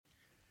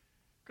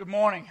Good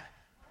morning.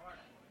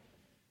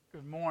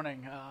 Good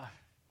morning.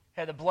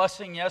 Had the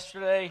blessing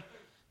yesterday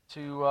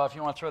to, if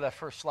you want to throw that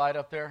first slide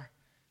up there,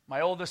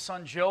 my oldest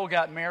son Joe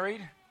got married.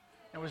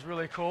 It was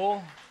really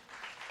cool.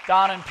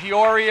 Down in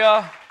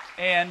Peoria.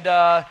 And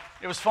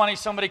it was funny,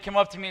 somebody came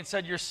up to me and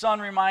said, your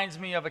son reminds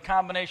me of a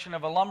combination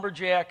of a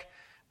lumberjack,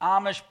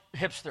 Amish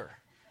hipster.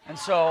 And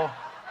so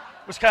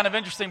it was kind of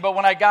interesting. But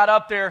when I got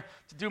up there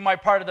to do my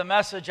part of the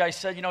message, I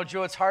said,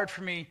 Joe, it's hard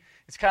for me.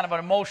 It's kind of an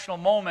emotional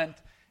moment.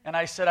 And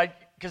I said,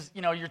 because,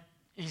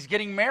 he's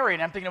getting married.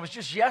 And I'm thinking, it was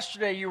just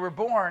yesterday you were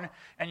born,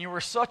 and you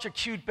were such a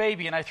cute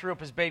baby. And I threw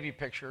up his baby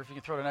picture. If you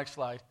can throw the next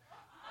slide.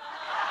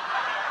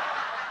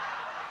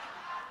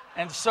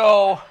 And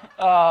so,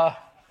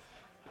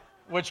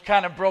 which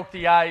kind of broke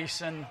the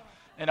ice. And,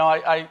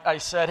 I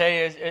said,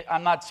 hey,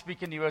 I'm not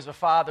speaking to you as a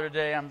father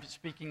today. I'm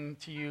speaking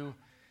to you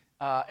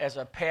as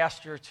a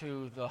pastor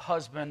to the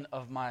husband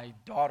of my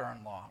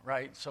daughter-in-law,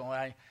 right? So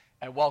I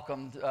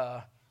welcomed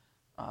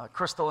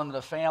Crystal into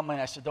the family,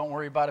 and I said, don't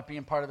worry about it.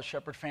 Being part of the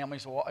Shepherd family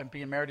and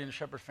being married in the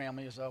Shepherd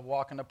family is a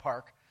walk in the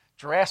park,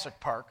 Jurassic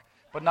Park,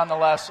 but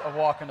nonetheless a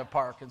walk in the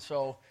park. And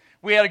so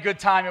we had a good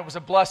time. It was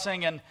a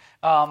blessing, and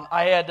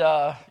I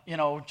had,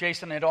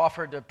 Jason had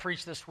offered to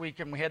preach this week,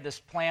 and we had this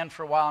plan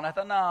for a while, and I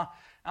thought, no,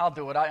 I'll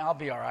do it. I'll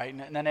be all right.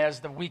 And then as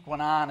the week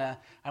went on,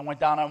 I went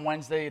down on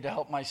Wednesday to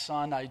help my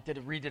son. I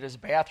redid his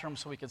bathroom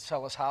so we could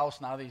sell his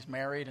house now that he's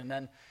married, and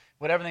then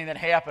with everything that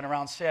happened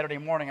around Saturday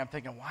morning, I'm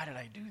thinking, why did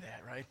I do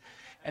that, right?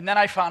 And then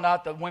I found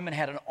out the women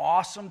had an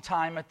awesome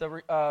time at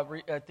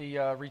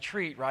the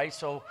retreat, right?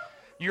 So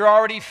you're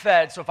already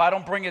fed. So if I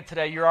don't bring it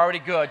today, you're already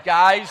good.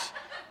 Guys,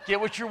 get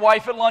with your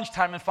wife at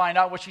lunchtime and find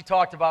out what she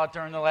talked about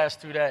during the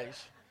last 2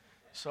 days.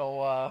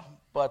 So,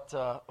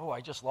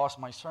 I just lost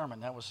my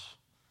sermon.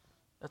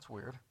 That's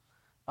weird.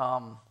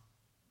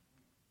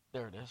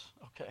 There it is.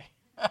 Okay.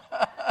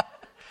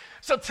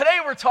 So today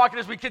we're talking,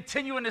 as we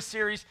continue in this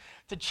series,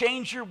 to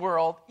change your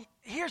world.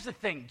 Here's the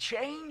thing.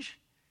 Change,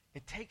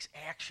 it takes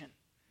action.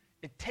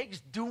 It takes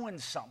doing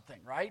something,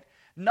 right?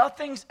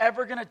 Nothing's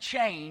ever going to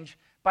change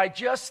by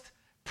just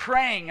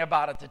praying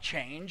about it to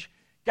change.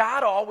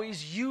 God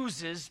always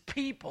uses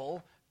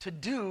people to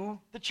do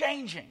the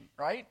changing,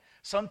 right?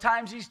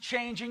 Sometimes he's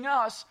changing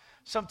us.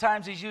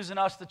 Sometimes he's using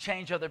us to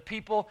change other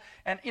people.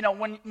 And,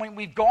 when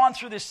we've gone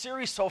through this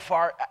series so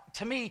far,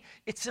 to me,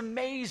 it's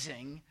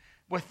amazing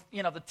with,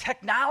 the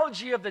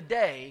technology of the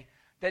day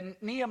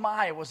that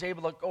Nehemiah was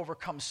able to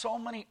overcome so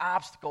many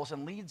obstacles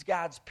and leads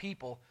God's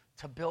people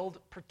to build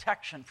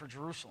protection for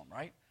Jerusalem,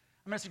 right?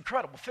 I mean, it's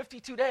incredible.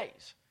 52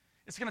 days.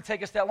 It's going to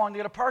take us that long to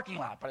get a parking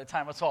lot by the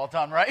time it's all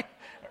done, right?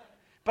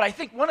 But I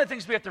think one of the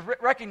things we have to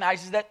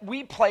recognize is that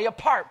we play a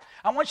part.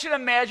 I want you to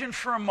imagine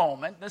for a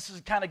moment, this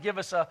is kind of give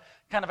us a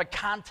kind of a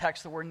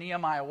context of where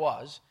Nehemiah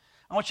was.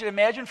 I want you to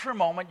imagine for a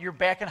moment you're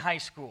back in high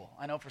school.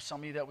 I know for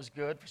some of you that was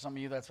good. For some of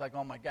you that's like,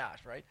 oh my gosh,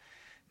 right?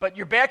 But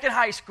you're back in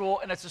high school,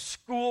 and it's a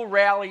school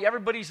rally.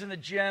 Everybody's in the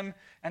gym,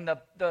 and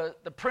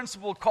the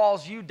principal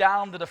calls you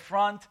down to the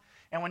front.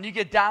 And when you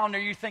get down there,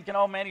 you're thinking,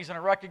 oh, man, he's going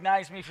to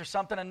recognize me for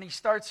something. And he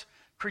starts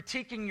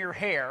critiquing your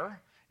hair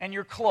and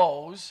your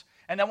clothes.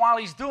 And then while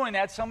he's doing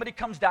that, somebody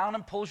comes down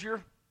and pulls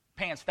your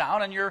pants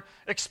down, and you're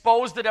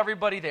exposed to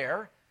everybody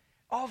there.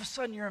 All of a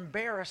sudden, you're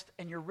embarrassed,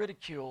 and you're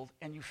ridiculed,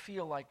 and you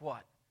feel like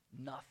what?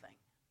 Nothing.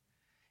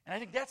 And I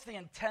think that's the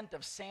intent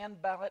of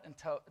Sanballat and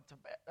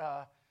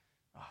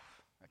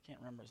I can't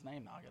remember his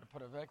name now. I got to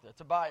put it back there.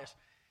 Tobias.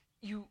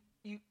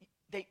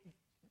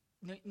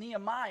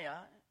 Nehemiah,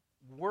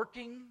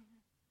 working,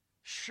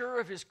 sure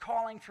of his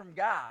calling from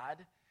God,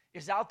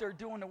 is out there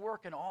doing the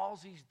work, and all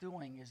he's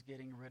doing is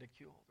getting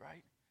ridiculed,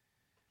 right?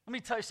 Let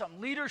me tell you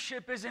something.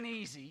 Leadership isn't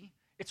easy.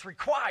 It's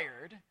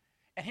required.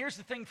 And here's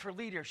the thing for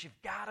leaders.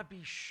 You've got to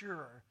be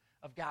sure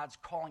of God's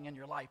calling in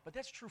your life. But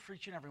that's true for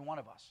each and every one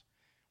of us.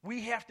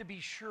 We have to be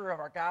sure of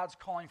our God's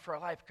calling for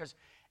our life, because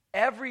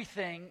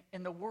everything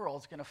in the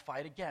world is going to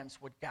fight against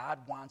what God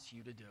wants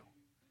you to do.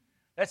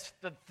 That's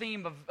the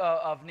theme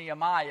of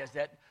Nehemiah, is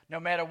that no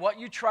matter what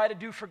you try to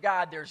do for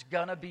God, there's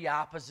going to be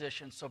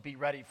opposition, so be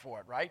ready for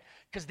it, right?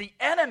 Because the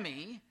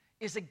enemy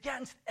is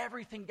against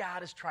everything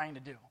God is trying to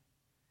do.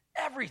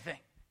 Everything.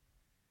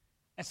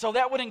 And so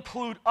that would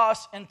include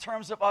us in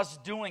terms of us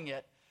doing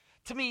it.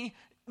 To me,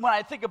 when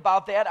I think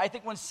about that, I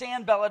think when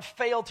Sanballat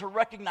failed to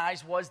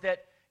recognize was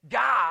that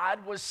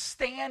God was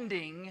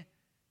standing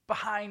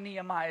behind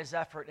Nehemiah's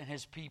effort and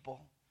his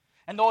people.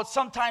 And though it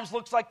sometimes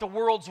looks like the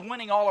world's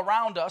winning all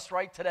around us,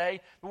 right, today,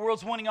 the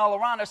world's winning all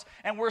around us,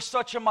 and we're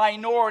such a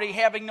minority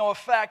having no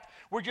effect,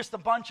 we're just a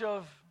bunch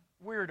of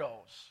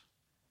weirdos.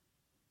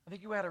 I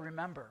think you got to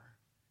remember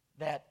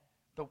that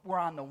we're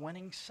on the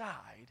winning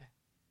side,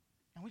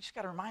 and we just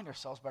got to remind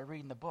ourselves by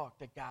reading the book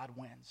that God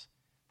wins,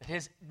 that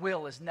his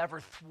will is never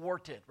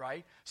thwarted,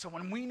 right? So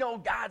when we know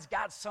God's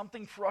got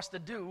something for us to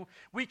do,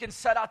 we can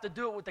set out to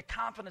do it with the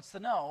confidence to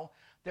know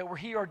that where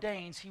he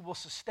ordains, he will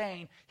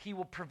sustain, he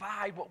will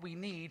provide what we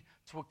need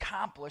to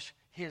accomplish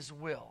his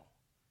will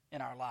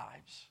in our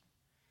lives.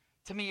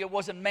 To me, it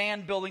wasn't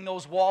man building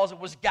those walls. It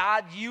was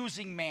God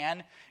using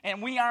man.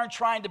 And we aren't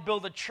trying to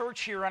build a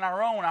church here on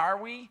our own,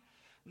 are we?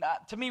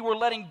 To me, we're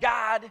letting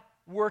God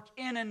work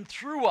in and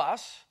through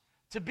us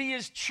to be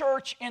his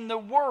church in the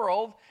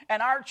world.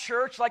 And our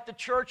church, like the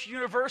church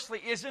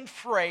universally, isn't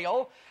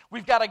frail.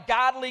 We've got a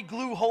godly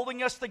glue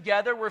holding us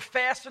together. We're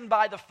fastened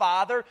by the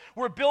Father.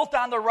 We're built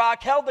on the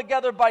rock, held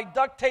together by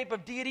duct tape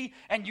of deity.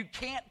 And you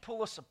can't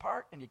pull us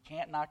apart and you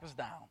can't knock us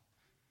down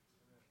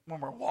when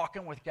we're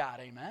walking with God.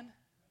 Amen?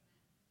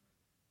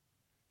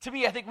 To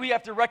me, I think we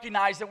have to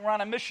recognize that we're on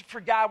a mission for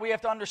God. We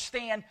have to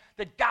understand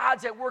that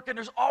God's at work, and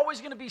there's always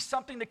going to be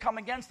something to come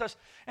against us.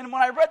 And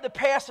when I read the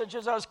passage,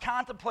 as I was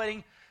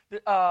contemplating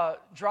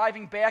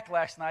driving back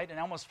last night, and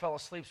I almost fell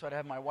asleep, so I'd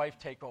have my wife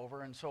take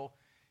over. And so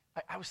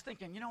I was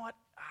thinking, you know what?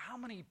 How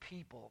many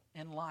people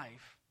in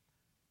life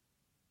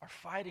are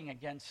fighting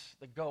against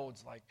the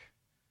goads, like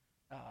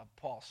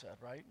Paul said,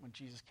 right? When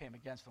Jesus came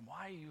against them.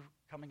 Why are you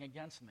coming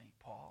against me,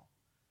 Paul?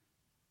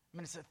 I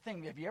mean, it's a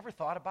thing. Have you ever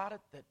thought about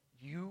it, that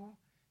you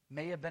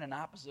may have been in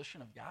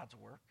opposition of God's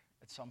work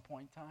at some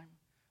point in time?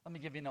 Let me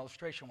give you an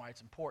illustration why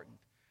it's important.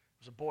 There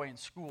was a boy in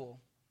school.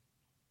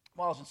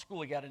 While I was in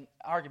school, he got an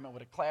argument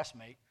with a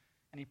classmate,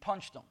 and he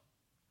punched him.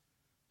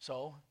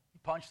 So he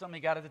punched him, he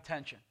got a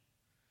detention.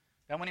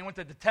 Then when he went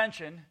to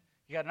detention,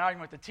 he got an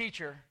argument with the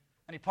teacher,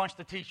 and he punched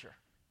the teacher.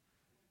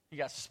 He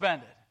got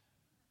suspended.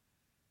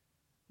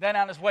 Then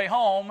on his way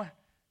home,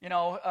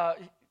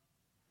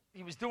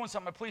 he was doing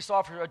something, a police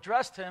officer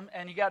addressed him,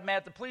 and he got mad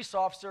at the police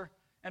officer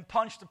and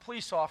punched the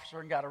police officer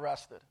and got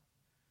arrested,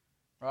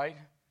 right?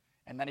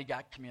 And then he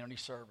got community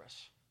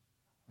service.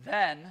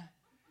 Then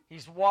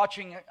he's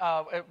working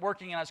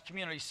on his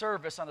community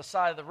service on the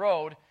side of the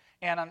road,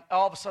 and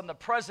all of a sudden the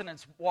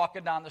president's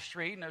walking down the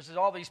street, and there's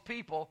all these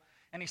people,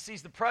 and he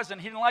sees the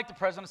president. He didn't like the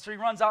president, so he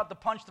runs out to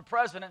punch the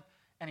president,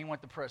 and he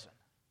went to prison.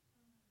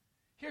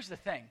 Here's the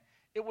thing.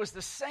 It was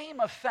the same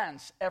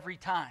offense every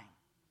time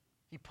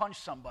he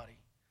punched somebody,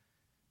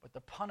 but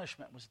the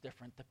punishment was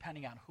different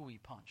depending on who he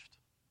punched.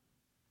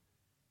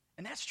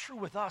 And that's true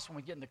with us when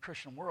we get in the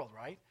Christian world,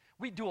 right?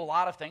 We do a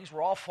lot of things.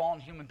 We're all fallen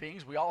human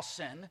beings. We all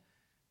sin.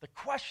 The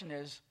question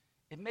is,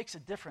 it makes a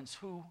difference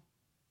who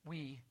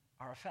we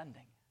are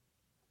offending,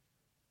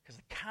 because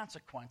the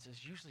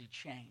consequences usually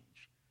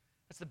change.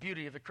 That's the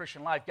beauty of the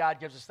Christian life. God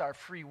gives us our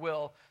free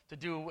will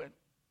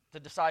to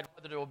decide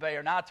whether to obey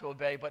or not to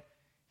obey, but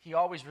he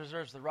always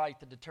reserves the right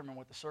to determine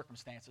what the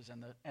circumstances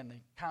and the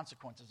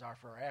consequences are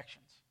for our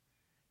actions.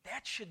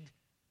 That should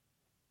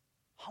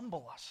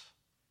humble us.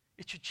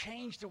 It should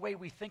change the way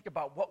we think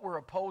about what we're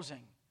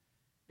opposing.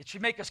 It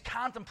should make us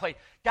contemplate,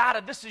 God,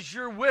 if this is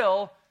your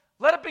will,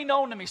 let it be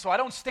known to me so I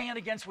don't stand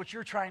against what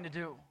you're trying to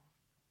do.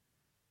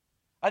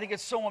 I think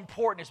it's so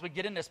important as we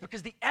get in this,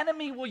 because the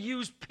enemy will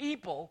use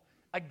people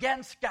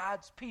against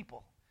God's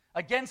people,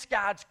 against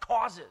God's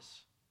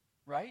causes,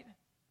 right?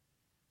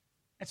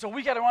 And so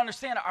we got to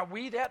understand, are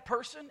we that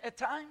person at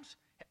times?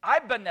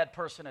 I've been that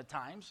person at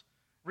times,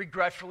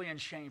 regretfully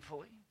and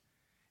shamefully.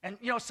 And,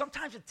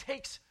 sometimes it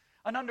takes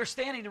an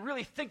understanding to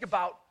really think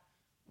about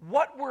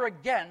what we're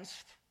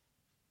against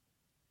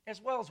as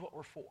well as what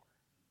we're for.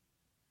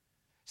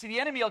 See,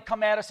 the enemy will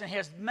come at us and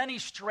has many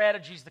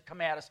strategies to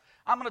come at us.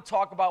 I'm going to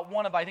talk about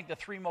one of, I think, the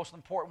three most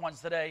important ones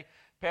today.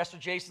 Pastor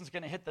Jason's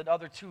going to hit the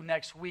other two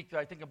next week that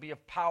I think will be a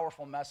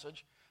powerful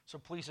message, so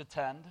please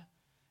attend.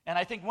 And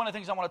I think one of the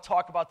things I want to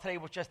talk about today,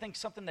 which I think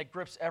is something that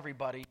grips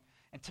everybody,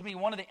 and to me,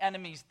 one of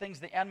the things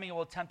the enemy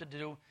will attempt to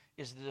do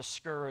is to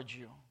discourage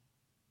you,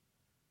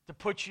 to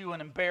put you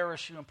and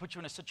embarrass you and put you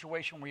in a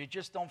situation where you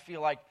just don't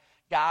feel like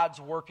God's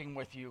working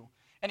with you.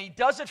 And he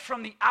does it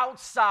from the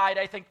outside,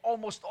 I think,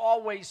 almost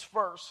always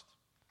first.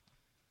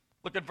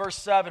 Look at verse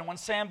 7. When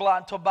Sanballat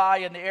and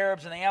Tobiah and the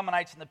Arabs and the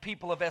Ammonites and the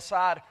people of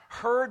Asad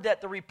heard that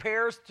the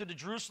repairs to the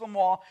Jerusalem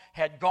wall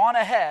had gone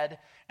ahead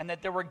and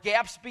that there were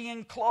gaps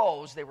being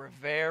closed, they were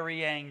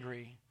very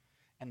angry.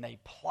 And they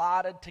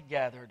plotted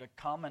together to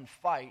come and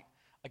fight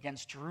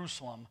against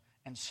Jerusalem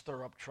and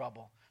stir up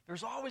trouble.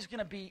 There's always going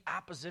to be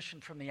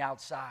opposition from the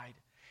outside.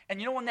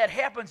 And when that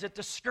happens, it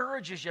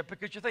discourages you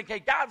because you think, hey,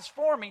 God's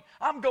for me.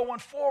 I'm going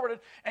forward.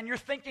 And you're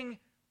thinking,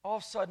 all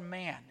of a sudden,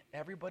 man,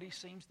 everybody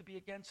seems to be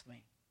against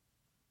me.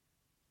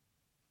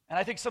 And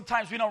I think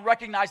sometimes we don't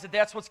recognize that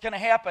that's what's going to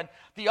happen.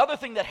 The other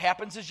thing that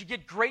happens is you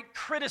get great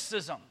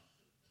criticism.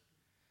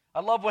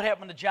 I love what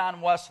happened to John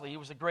Wesley. He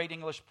was a great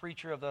English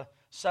preacher of the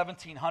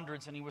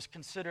 1700s, and he was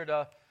considered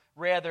a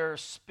rather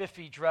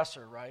spiffy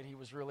dresser, right? He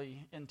was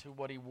really into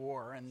what he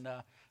wore. And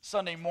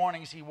Sunday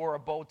mornings, he wore a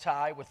bow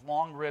tie with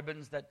long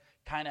ribbons that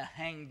kind of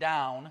hang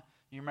down.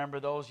 You remember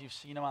those? You've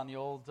seen them on the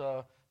old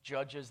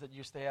judges that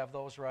used to have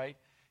those, right?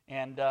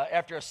 And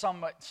after a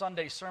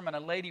Sunday sermon, a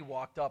lady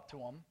walked up to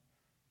him,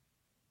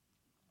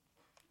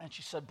 and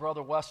she said,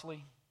 Brother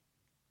Wesley,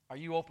 are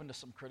you open to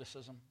some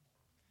criticism?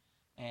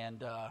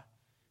 And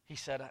he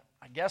said,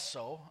 I guess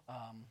so.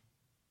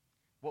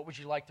 What would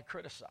you like to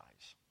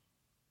criticize?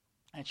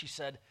 And she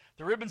said,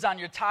 the ribbons on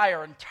your tie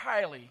are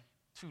entirely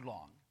too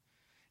long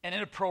and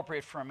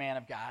inappropriate for a man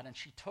of God. And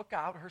she took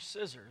out her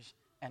scissors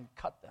and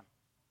cut them.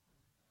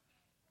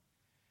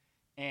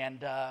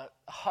 And a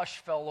hush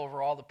fell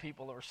over all the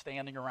people that were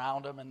standing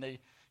around him, and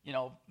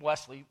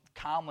Wesley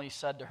calmly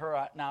said to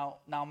her,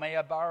 now may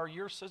I borrow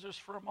your scissors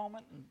for a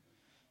moment? And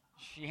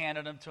she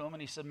handed them to him,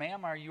 and he said,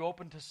 ma'am, are you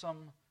open to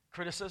some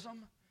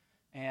criticism?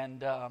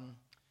 And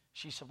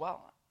she said,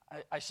 well,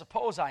 I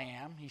suppose I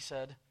am. He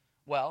said,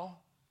 well,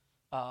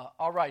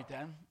 all right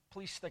then,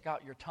 please stick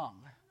out your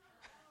tongue.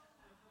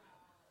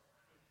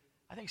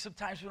 I think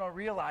sometimes we don't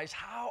realize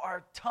how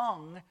our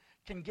tongue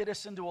can get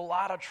us into a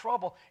lot of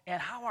trouble,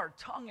 and how our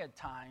tongue at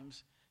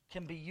times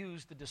can be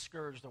used to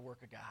discourage the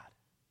work of God.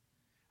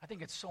 I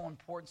think it's so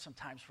important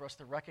sometimes for us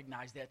to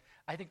recognize that.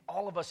 I think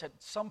all of us at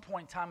some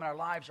point in time in our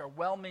lives are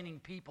well-meaning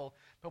people,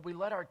 but we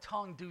let our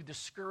tongue do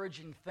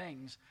discouraging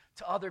things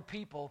to other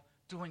people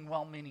doing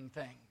well-meaning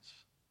things.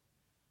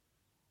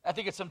 I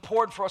think it's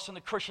important for us in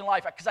the Christian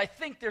life, because I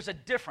think there's a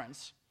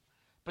difference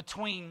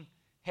between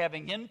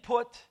having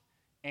input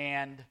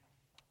and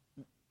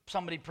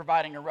somebody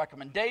providing a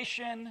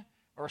recommendation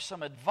or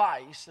some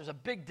advice. There's a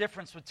big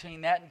difference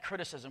between that and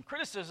criticism.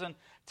 Criticism,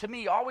 to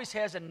me, always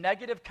has a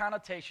negative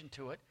connotation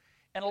to it,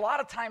 and a lot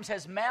of times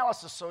has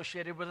malice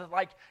associated with it,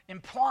 like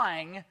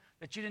implying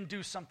that you didn't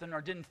do something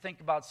or didn't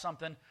think about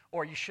something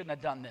or you shouldn't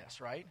have done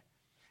this, right?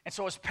 And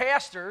so as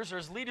pastors or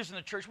as leaders in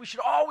the church, we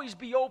should always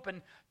be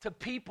open to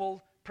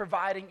people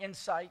providing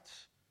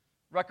insights,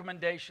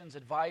 recommendations,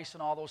 advice,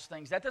 and all those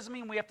things. That doesn't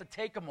mean we have to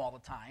take them all the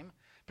time,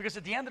 because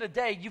at the end of the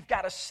day, you've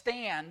got to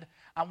stand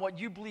on what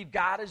you believe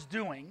God is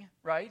doing,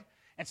 right?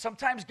 And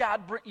sometimes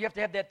you have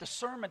to have that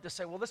discernment to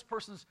say, well, this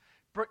person's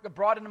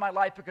brought into my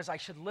life because I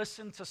should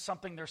listen to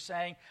something they're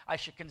saying. I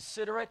should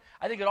consider it.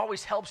 I think it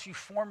always helps you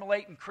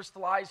formulate and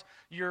crystallize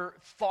your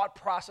thought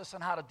process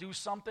on how to do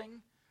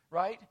something,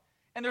 right?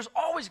 And there's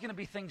always going to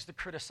be things to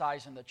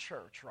criticize in the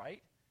church,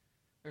 right?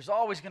 There's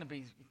always going to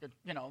be,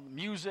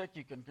 music.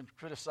 You can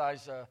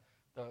criticize the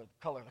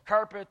color of the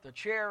carpet, the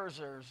chairs,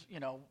 there's,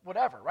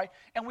 whatever, right?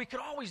 And we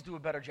could always do a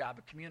better job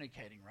of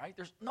communicating, right?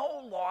 There's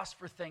no loss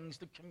for things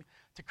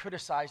to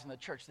criticize in the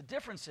church. The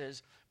difference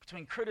is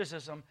between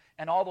criticism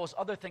and all those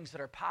other things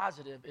that are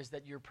positive is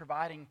that you're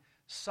providing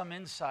some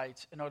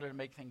insights in order to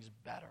make things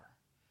better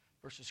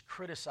versus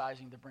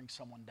criticizing to bring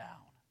someone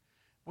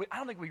down. I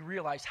don't think we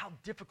realize how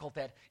difficult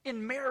that.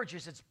 In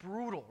marriages, it's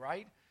brutal,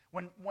 right?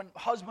 When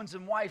husbands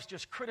and wives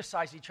just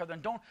criticize each other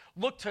and don't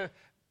look to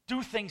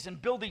do things and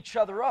build each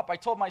other up. I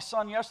told my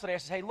son yesterday, I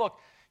said, hey, look,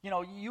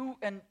 you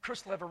and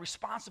Crystal have a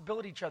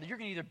responsibility to each other. You're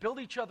going to either build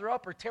each other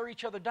up or tear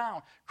each other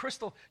down.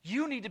 Crystal,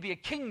 you need to be a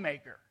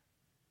kingmaker.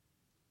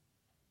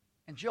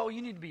 And Joe,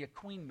 you need to be a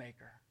queen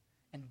maker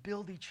and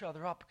build each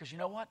other up, because you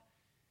know what?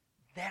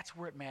 That's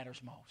where it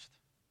matters most.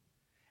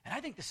 And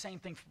I think the same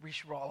thing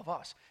for all of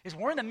us is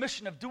we're in the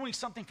mission of doing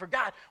something for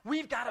God.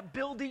 We've got to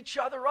build each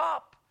other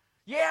up.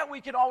 Yeah, we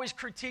can always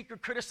critique or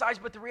criticize,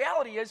 but the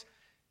reality is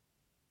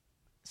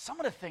some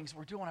of the things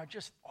we're doing are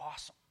just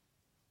awesome.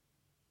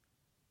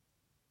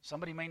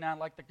 Somebody may not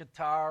like the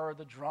guitar or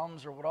the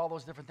drums or what all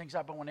those different things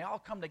are, but when they all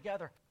come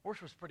together,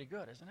 worship's pretty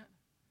good, isn't it?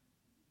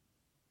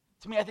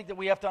 To me, I think that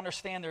we have to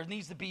understand there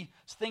needs to be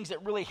things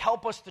that really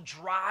help us to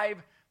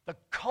drive the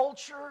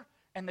culture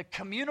and the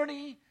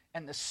community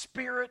and the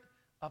spirit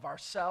of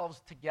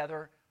ourselves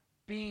together,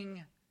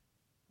 being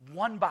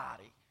one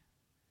body.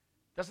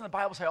 Doesn't the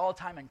Bible say all the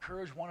time,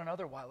 encourage one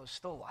another while there's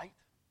still light?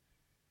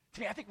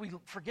 To me, I think we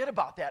forget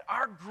about that.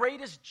 Our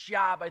greatest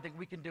job, I think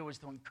we can do, is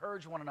to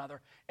encourage one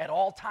another at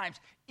all times,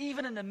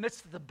 even in the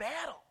midst of the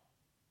battle.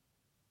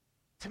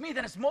 To me,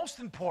 then it's most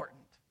important.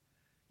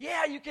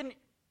 Yeah, you can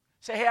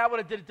say, hey, I would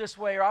have did it this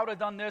way, or I would have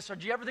done this, or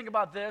do you ever think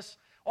about this?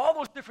 All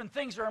those different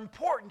things are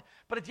important,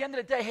 but at the end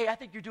of the day, hey, I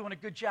think you're doing a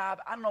good job.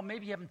 I don't know,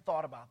 maybe you haven't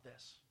thought about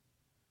this.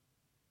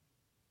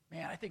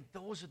 Man, I think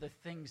those are the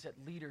things that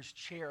leaders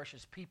cherish,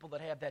 as people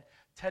that have that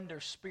tender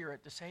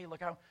spirit to say, hey,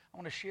 look, I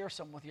want to share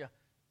something with you.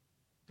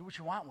 Do what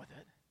you want with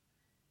it,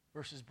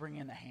 versus bring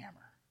in the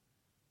hammer.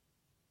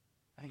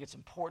 I think it's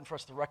important for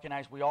us to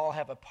recognize we all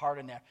have a part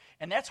in that.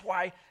 And that's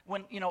why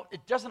when,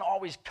 it doesn't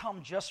always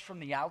come just from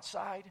the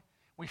outside.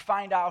 We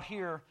find out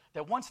here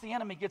that once the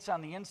enemy gets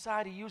on the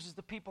inside, he uses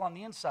the people on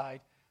the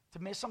inside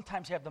to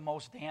sometimes have the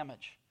most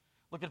damage.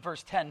 Look at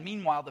verse 10.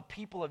 Meanwhile, the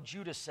people of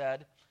Judah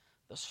said,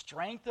 the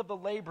strength of the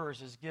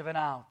laborers is given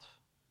out,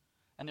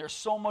 and there's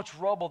so much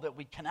rubble that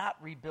we cannot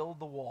rebuild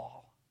the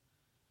wall.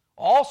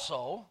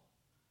 Also,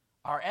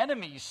 our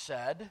enemies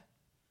said,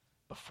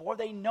 before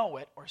they know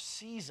it or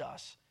seize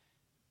us,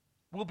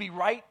 we'll be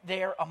right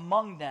there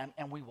among them,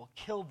 and we will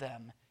kill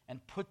them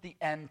and put the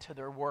end to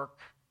their work.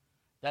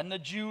 Then the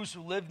Jews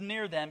who lived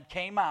near them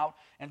came out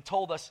and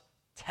told us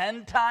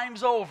 10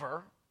 times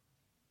over,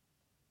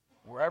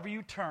 wherever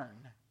you turn,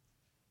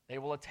 they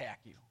will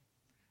attack you.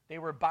 They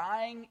were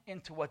buying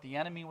into what the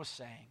enemy was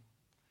saying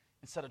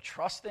instead of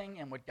trusting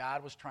in what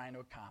God was trying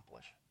to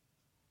accomplish.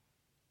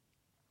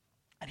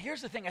 And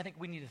here's the thing I think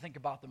we need to think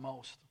about the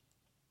most.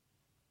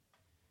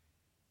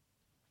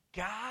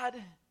 God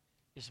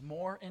is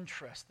more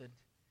interested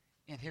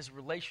in his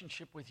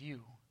relationship with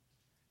you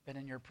than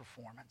in your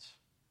performance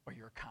or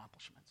your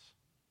accomplishments.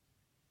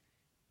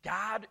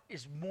 God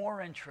is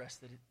more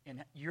interested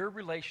in your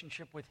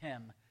relationship with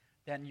him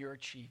than your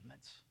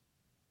achievements.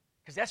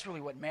 Because that's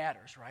really what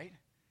matters, right?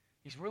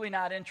 He's really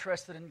not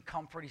interested in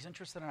comfort. He's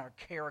interested in our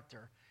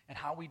character and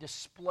how we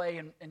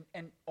display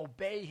and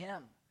obey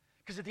him.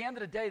 Because at the end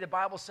of the day, the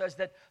Bible says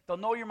that they'll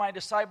know you're my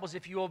disciples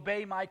if you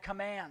obey my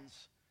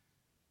commands.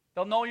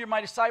 They'll know you're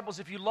my disciples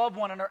if you love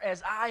one another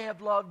as I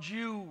have loved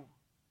you.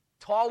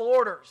 Tall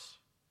orders.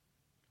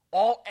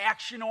 All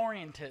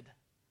action-oriented.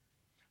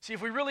 See,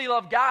 if we really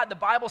love God, the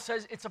Bible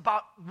says it's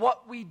about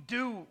what we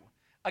do.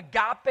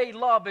 Agape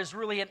love is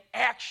really an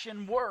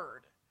action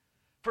word.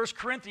 1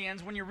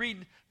 Corinthians, when you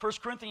read 1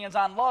 Corinthians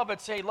on love,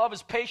 it say love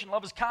is patient,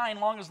 love is kind,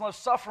 long as love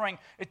suffering.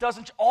 It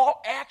doesn't,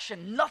 all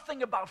action,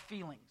 nothing about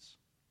feelings.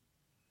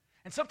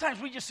 And sometimes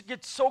we just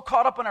get so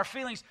caught up in our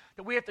feelings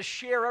that we have to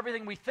share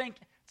everything we think.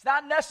 It's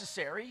not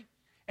necessary.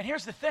 And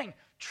here's the thing,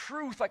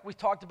 truth, like we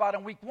talked about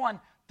in week 1,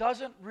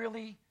 doesn't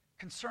really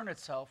concern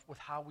itself with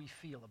how we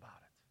feel about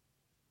it.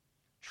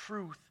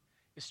 Truth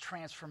is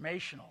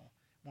transformational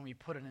when we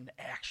put it into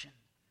action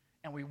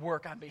and we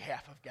work on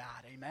behalf of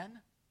God.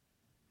 Amen?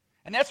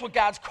 And that's what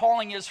God's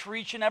calling is for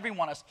each and every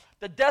one of us.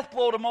 The death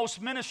blow to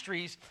most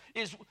ministries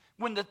is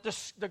when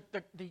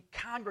the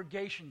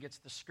congregation gets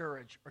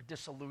discouraged or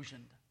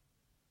disillusioned.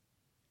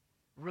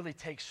 It really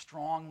takes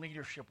strong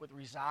leadership with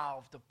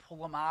resolve to pull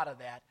them out of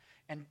that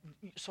and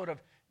sort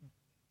of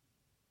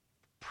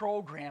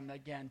program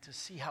again to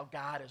see how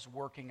God is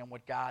working and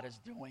what God is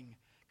doing.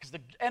 Because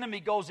the enemy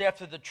goes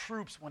after the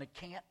troops when it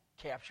can't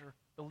capture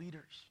the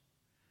leaders.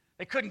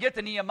 They couldn't get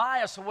to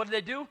Nehemiah, so what did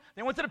they do?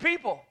 They went to the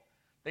people.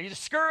 They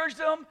discouraged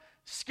them,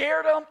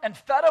 scared them, and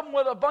fed them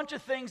with a bunch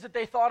of things that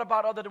they thought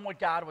about other than what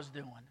God was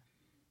doing.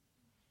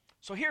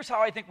 So here's how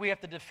I think we have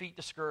to defeat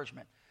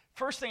discouragement.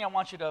 First thing I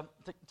want you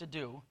to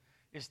do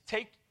is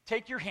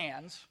take your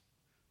hands.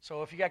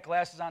 So if you got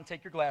glasses on,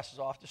 take your glasses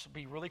off. This will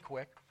be really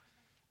quick.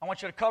 I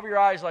want you to cover your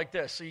eyes like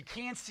this so you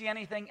can't see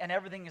anything and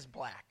everything is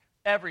black.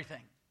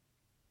 Everything.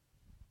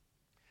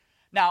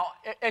 Now,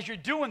 as you're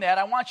doing that,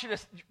 I want you to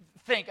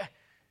think,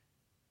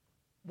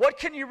 what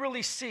can you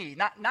really see?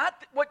 Not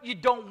what you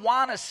don't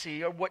want to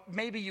see or what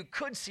maybe you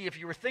could see if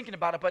you were thinking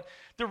about it, but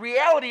the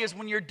reality is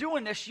when you're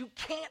doing this, you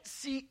can't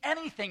see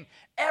anything.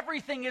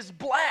 Everything is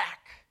black.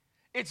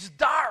 It's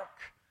dark.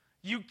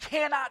 You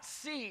cannot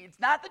see. It's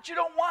not that you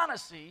don't want to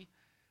see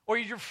or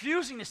you're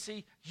refusing to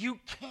see. You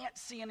can't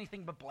see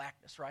anything but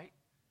blackness, right?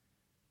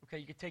 Okay,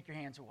 you can take your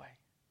hands away.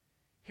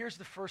 Here's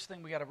the first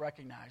thing we got to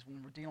recognize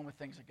when we're dealing with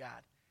things of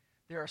God.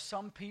 There are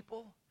some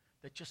people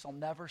that just will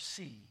never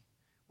see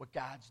what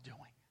God's doing.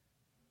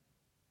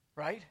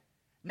 Right?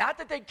 Not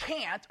that they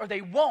can't or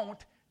they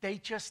won't, they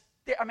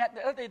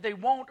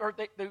won't or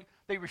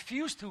they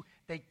refuse to.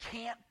 They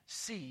can't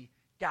see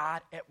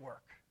God at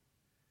work.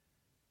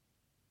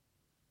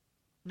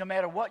 No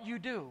matter what you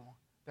do,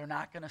 they're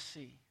not going to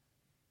see.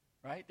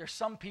 Right? There's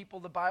some people,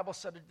 the Bible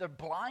said, they're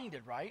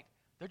blinded, right?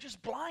 They're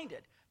just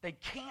blinded. They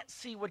can't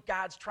see what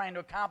God's trying to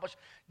accomplish.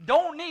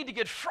 Don't need to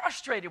get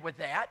frustrated with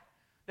that.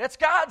 That's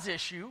God's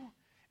issue.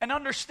 And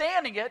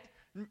understanding it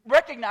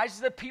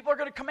recognizes that people are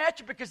going to come at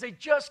you because they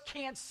just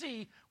can't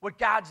see what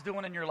God's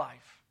doing in your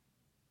life.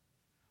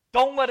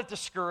 Don't let it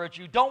discourage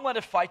you. Don't let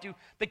it fight you.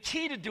 The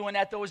key to doing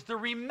that, though, is to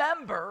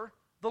remember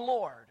the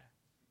Lord.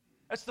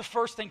 That's the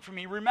first thing for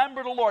me.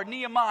 Remember the Lord.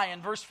 Nehemiah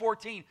in verse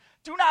 14.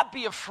 Do not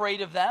be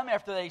afraid of them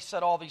after they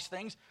said all these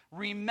things.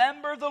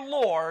 Remember the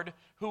Lord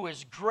who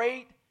is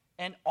great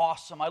and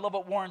awesome. I love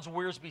what Warren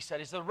Wiersbe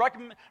said.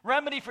 The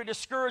remedy for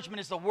discouragement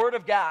is the Word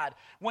of God.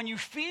 When you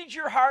feed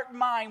your heart and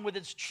mind with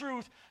its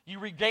truth, you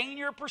regain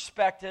your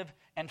perspective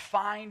and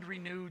find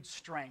renewed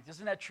strength.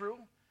 Isn't that true?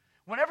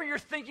 Whenever you're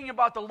thinking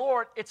about the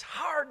Lord, it's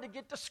hard to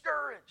get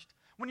discouraged.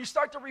 When you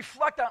start to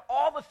reflect on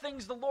all the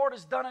things the Lord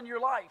has done in your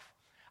life,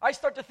 I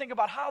start to think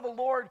about how the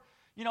Lord,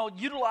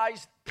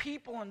 utilized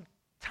people in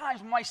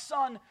times. My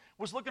son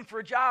was looking for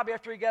a job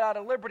after he got out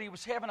of Liberty. He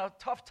was having a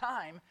tough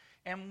time,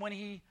 and when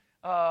he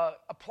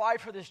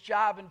applied for this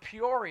job in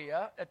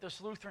Peoria at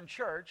this Lutheran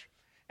church,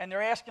 and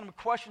they're asking him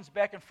questions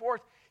back and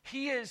forth.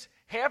 He is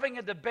having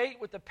a debate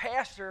with the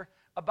pastor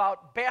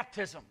about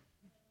baptism.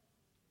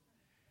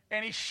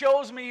 And he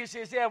shows me, he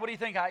says, yeah, what do you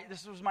think?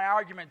 This was my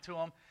argument to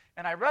him.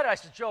 And I read it, I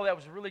said, Joe, that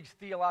was a really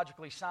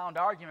theologically sound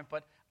argument,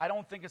 but I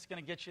don't think it's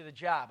going to get you the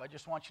job. I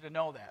just want you to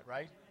know that,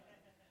 right?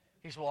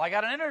 He said, well, I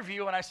got an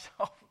interview. And I said,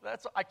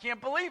 I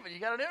can't believe it. You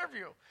got an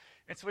interview.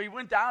 And so he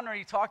went down there and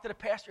he talked to the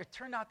pastor. It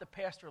turned out the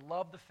pastor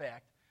loved the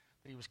fact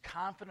that he was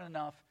confident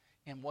enough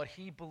in what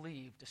he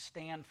believed to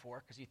stand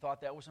for, because he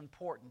thought that was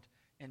important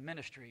in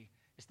ministry,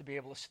 is to be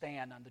able to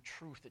stand on the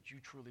truth that you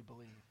truly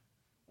believe.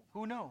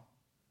 Who knew?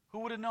 Who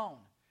would have known?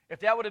 If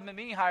that would have been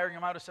me hiring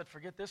him, I would have said,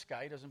 forget this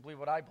guy. He doesn't believe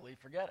what I believe.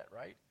 Forget it,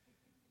 right?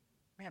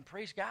 Man,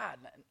 praise God.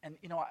 And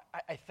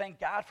I thank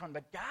God for him.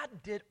 But God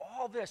did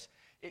all this.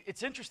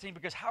 It's interesting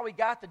because how he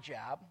got the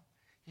job,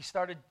 he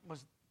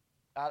was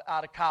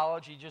out of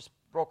college. He just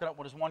broken up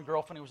with his one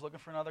girlfriend. He was looking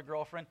for another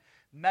girlfriend.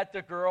 Met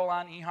the girl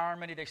on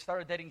eHarmony. They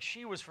started dating.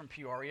 She was from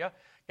Peoria.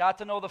 Got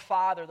to know the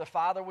father. The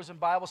father was in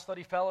Bible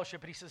study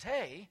fellowship. And he says,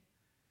 hey,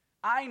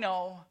 I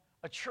know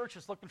a church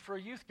is looking for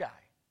a youth guy.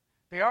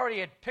 They already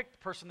had picked the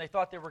person they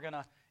thought they were going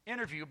to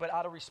interview, but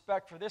out of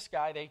respect for this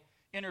guy, they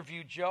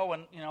interviewed Joe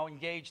and,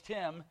 engaged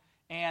him.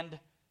 And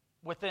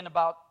within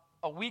about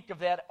a week of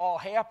that all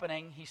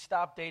happening, he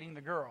stopped dating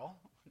the girl,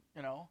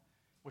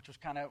 which was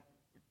kind of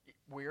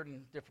weird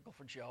and difficult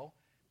for Joe.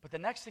 But the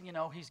next thing you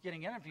know, he's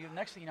getting interviewed. The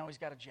next thing you know, he's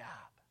got a job.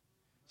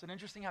 Isn't it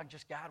interesting how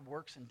just God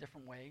works in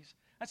different ways?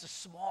 That's a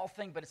small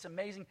thing, but it's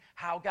amazing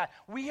how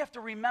we have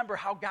to remember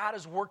how God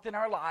has worked in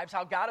our lives,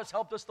 how God has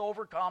helped us to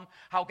overcome,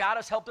 how God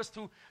has helped us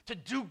to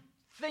do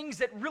things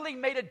that really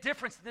made a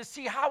difference, to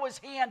see how his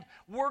hand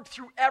worked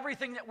through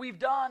everything that we've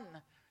done.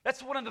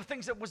 That's one of the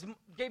things that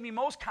gave me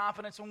most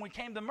confidence when we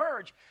came to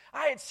Merge.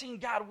 I had seen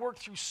God work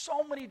through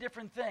so many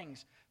different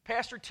things.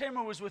 Pastor Tim,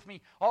 who was with me,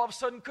 all of a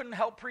sudden couldn't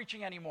help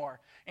preaching anymore.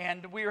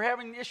 And we were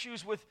having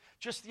issues with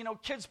just,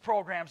 kids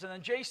programs. And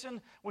then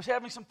Jason was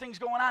having some things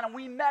going on. And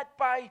we met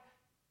by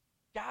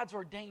God's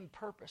ordained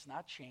purpose,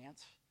 not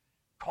chance.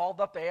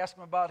 Called up to ask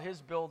him about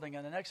his building.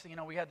 And the next thing you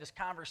know, we had this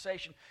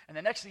conversation. And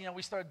the next thing you know,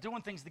 we started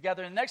doing things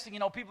together. And the next thing you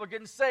know, people are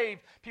getting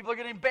saved. People are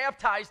getting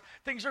baptized.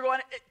 Things are going.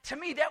 To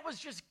me, that was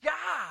just God.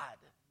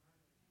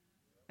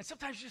 And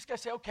sometimes you just got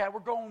to say, okay, we're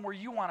going where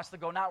you want us to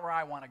go, not where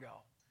I want to go.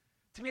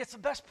 To me, it's the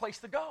best place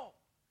to go,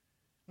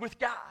 with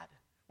God,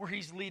 where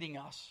he's leading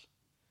us.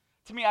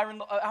 To me,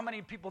 how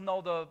many people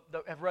know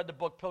have read the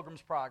book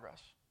Pilgrim's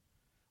Progress?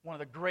 One of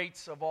the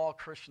greats of all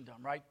Christendom,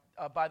 right?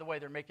 By the way,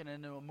 they're making it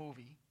into a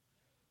movie.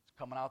 It's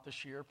coming out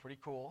this year, pretty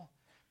cool.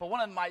 But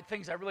one of my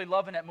things I really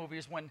love in that movie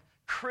is when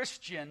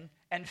Christian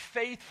and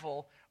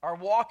faithful are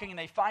walking and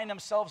they find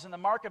themselves in the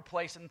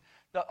marketplace, and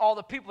all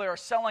the people that are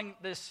selling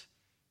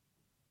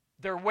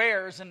their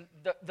wares and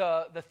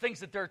the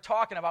things that they're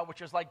talking about,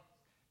 which is like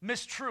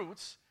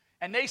mistruths,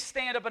 and they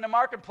stand up in the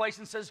marketplace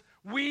and says,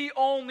 we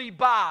only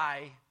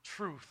buy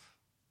truth.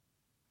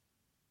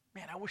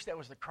 Man, I wish that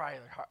was the cry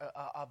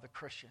of the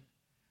Christian.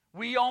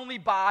 We only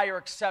buy or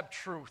accept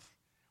truth.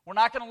 We're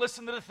not going to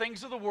listen to the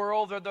things of the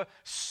world or the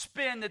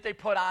spin that they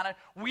put on it.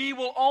 We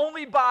will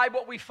only buy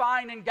what we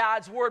find in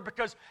God's word,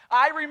 because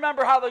I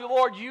remember how the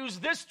Lord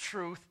used this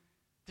truth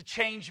to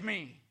change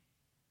me.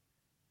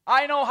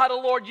 I know how the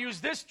Lord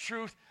used this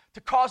truth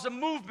to cause a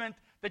movement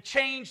that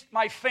changed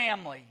my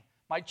family,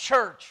 my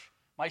church,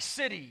 my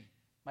city,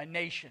 my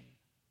nation.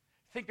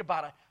 Think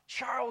about it.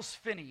 Charles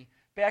Finney,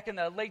 back in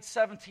the late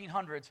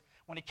 1700s,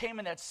 when he came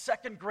in that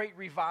second great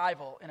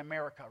revival in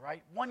America,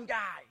 right? One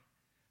guy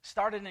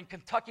started in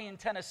Kentucky and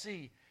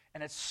Tennessee,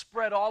 and it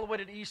spread all the way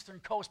to the eastern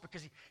coast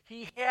because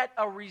he had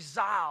a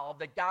resolve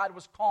that God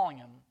was calling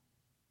him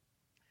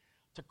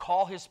to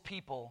call his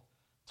people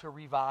to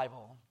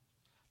revival.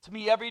 To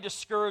me, every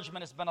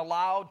discouragement has been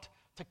allowed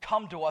to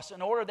come to us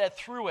in order that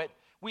through it,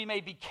 we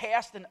may be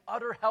cast in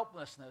utter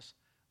helplessness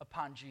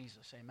upon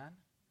Jesus. Amen?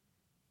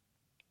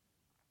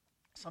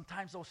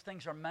 Sometimes those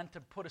things are meant to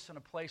put us in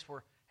a place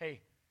where, hey,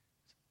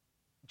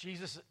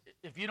 Jesus,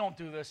 if you don't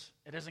do this,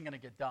 it isn't going to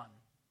get done.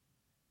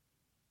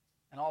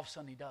 And all of a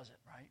sudden he does it,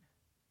 right?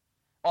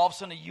 All of a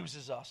sudden he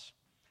uses us.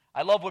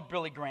 I love what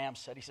Billy Graham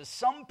said. He says,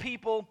 some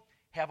people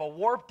have a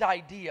warped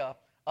idea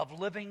of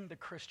living the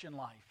Christian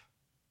life.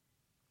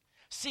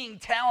 Seeing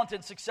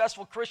talented,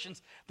 successful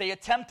Christians, they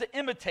attempt to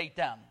imitate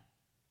them.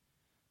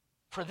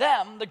 For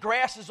them, the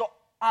grass is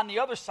on the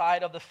other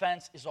side of the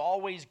fence is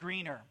always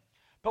greener.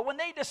 But when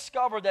they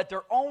discover that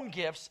their own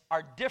gifts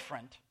are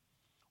different,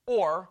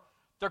 or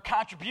their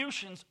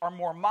contributions are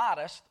more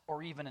modest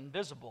or even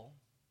invisible,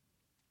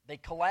 they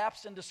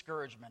collapse in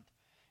discouragement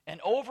and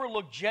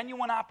overlook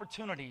genuine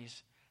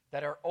opportunities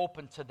that are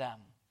open to them.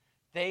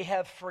 They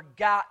have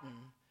forgotten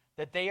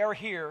that they are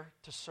here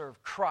to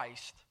serve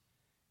Christ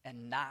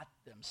and not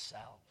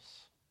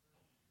themselves.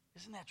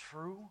 Isn't that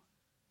true?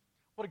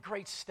 What a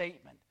great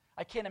statement.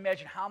 I can't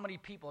imagine how many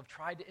people have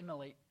tried to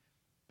emulate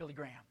Billy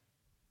Graham,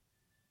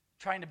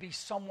 trying to be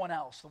someone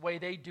else, the way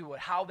they do it,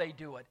 how they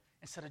do it,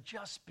 instead of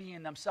just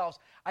being themselves.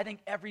 I think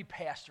every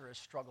pastor has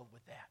struggled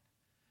with that.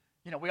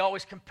 We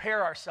always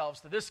compare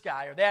ourselves to this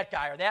guy or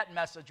that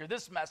message or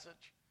this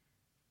message.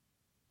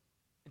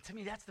 And to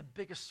me, that's the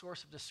biggest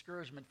source of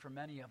discouragement for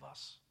many of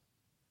us.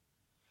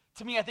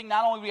 To me, I think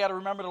not only we got to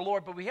remember the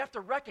Lord, but we have to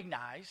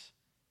recognize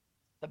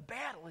the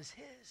battle is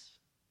his.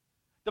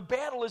 The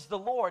battle is the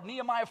Lord.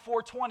 Nehemiah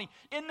 4:20.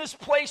 In this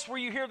place where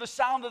you hear the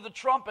sound of the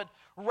trumpet,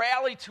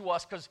 rally to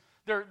us, because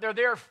they're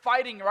there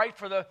fighting, right,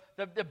 for the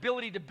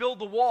ability to build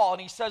the wall.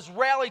 And he says,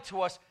 rally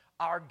to us.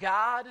 Our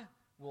God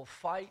will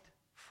fight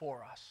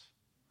for us.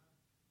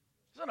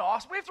 Isn't it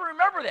awesome? We have to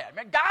remember that.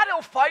 Man, God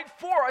will fight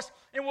for us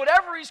in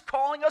whatever he's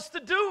calling us to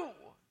do.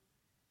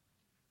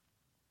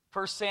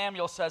 1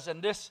 Samuel says,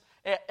 and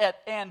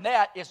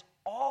that is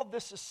all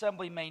this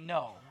assembly may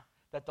know,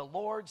 that the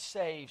Lord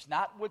saves,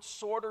 not with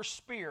sword or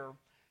spear,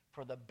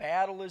 for the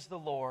battle is the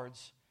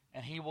Lord's,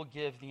 and he will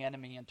give the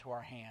enemy into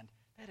our hand.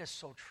 That is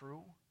so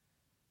true.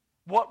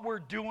 What we're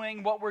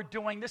doing,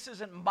 this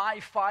isn't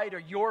my fight or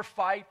your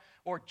fight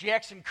or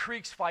Jackson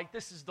Creek's fight.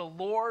 This is the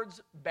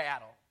Lord's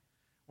battle.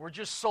 We're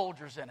just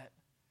soldiers in it,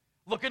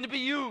 looking to be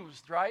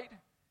used, right?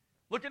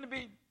 Looking to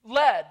be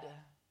led.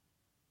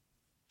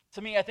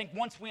 To me, I think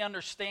once we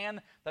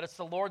understand that it's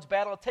the Lord's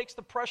battle, it takes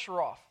the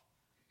pressure off.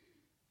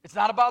 It's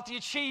not about the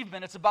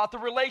achievement. It's about the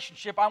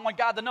relationship. I want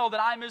God to know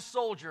that I'm his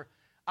soldier.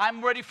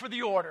 I'm ready for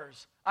the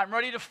orders. I'm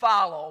ready to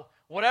follow.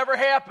 Whatever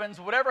happens,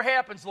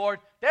 Lord,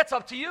 that's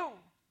up to you.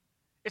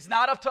 It's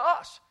not up to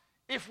us.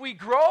 If we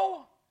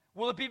grow,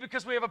 will it be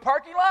because we have a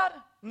parking lot?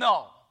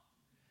 No.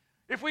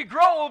 If we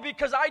grow, will it be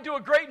because I do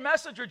a great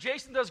message or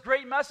Jason does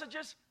great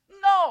messages?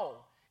 No.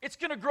 It's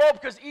going to grow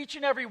because each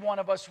and every one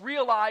of us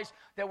realize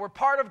that we're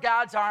part of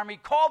God's army,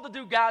 called to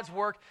do God's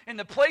work in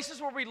the places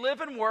where we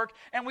live and work,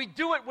 and we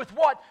do it with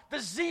what? The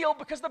zeal,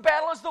 because the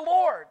battle is the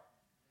Lord.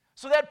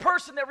 So that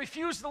person that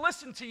refused to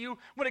listen to you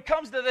when it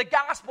comes to the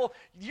gospel,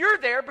 you're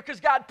there because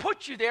God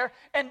put you there,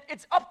 and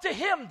it's up to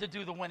him to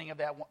do the winning of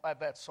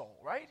that soul,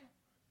 right?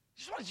 He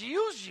just wants to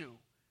use you.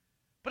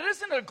 But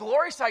isn't it a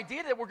glorious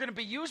idea that we're going to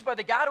be used by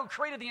the God who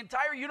created the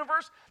entire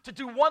universe to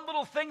do one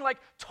little thing like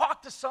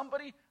talk to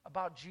somebody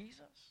about Jesus?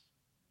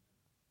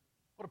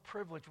 What a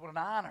privilege, what an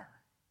honor.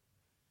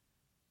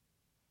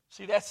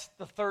 See, that's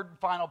the third and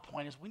final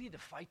point is we need to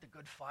fight the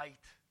good fight,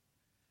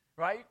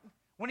 right?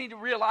 We need to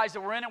realize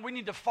that we're in it. We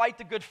need to fight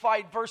the good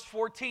fight. Verse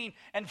 14,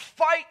 and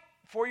fight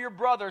for your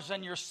brothers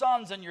and your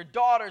sons and your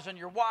daughters and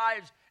your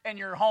wives and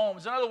your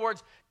homes. In other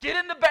words, get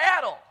in the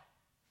battle.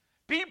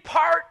 Be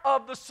part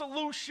of the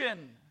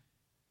solution.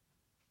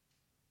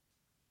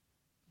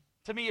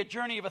 To me, a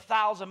journey of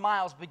 1,000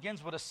 miles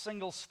begins with a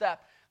single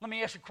step. Let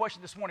me ask you a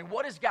question this morning.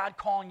 What is God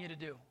calling you to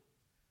do?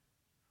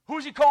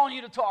 Who's he calling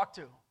you to talk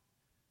to?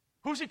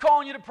 Who's he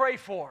calling you to pray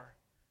for?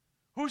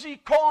 Who's he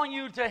calling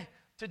you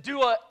to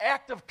do an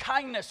act of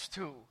kindness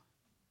to?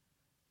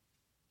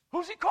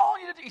 Who's he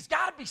calling you to do? He's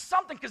got to be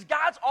something because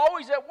God's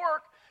always at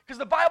work. Because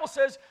the Bible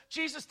says,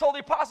 Jesus told the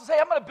apostles, hey,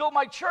 I'm going to build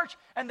my church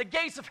and the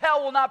gates of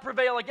hell will not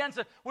prevail against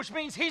it, which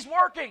means he's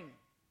working.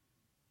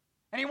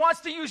 And he wants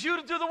to use you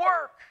to do the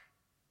work.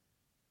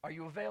 Are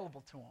you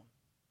available to him?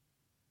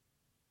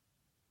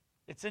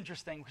 It's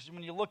interesting because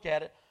when you look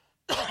at it,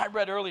 I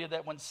read earlier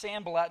that when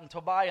Sanballat and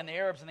Tobiah and the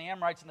Arabs and the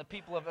Amorites and the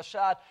people of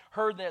Ashdod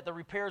heard that the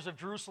repairs of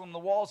Jerusalem, the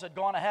walls had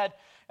gone ahead,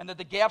 and that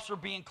the gaps were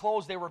being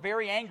closed, they were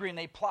very angry, and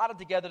they plotted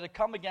together to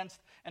come against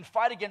and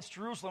fight against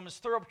Jerusalem and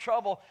stir up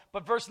trouble.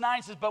 But verse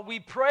 9 says, but we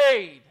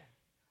prayed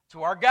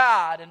to our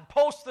God and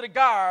posted a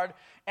guard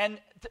and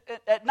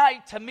at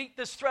night to meet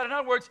this threat. In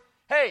other words,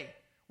 hey,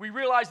 we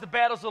realized the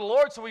battles of the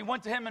Lord, so we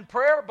went to him in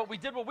prayer, but we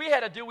did what we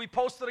had to do. We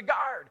posted a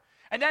guard.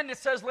 And then it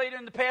says later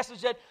in the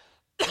passage that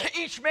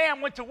each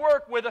man went to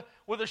work with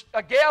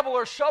a gavel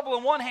or shovel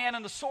in one hand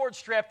and a sword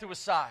strapped to his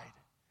side.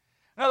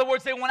 In other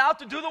words, they went out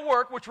to do the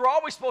work, which we're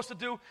always supposed to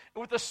do,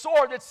 with a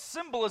sword. That's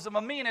symbolism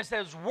of meaning.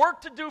 There's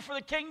work to do for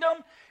the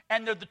kingdom,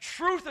 and the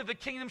truth of the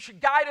kingdom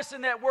should guide us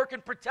in that work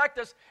and protect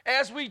us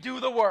as we do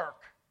the work.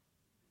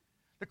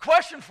 The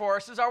question for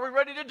us is, are we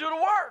ready to do the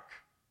work?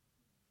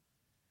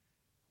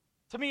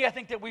 To me, I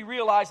think that we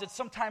realize that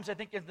sometimes I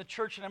think in the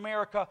church in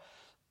America,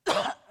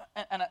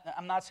 and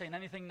I'm not saying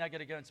anything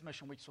negative against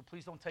Mission Week, so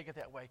please don't take it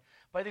that way.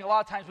 But I think a lot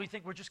of times we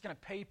think we're just going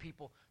to pay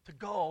people to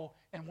go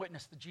and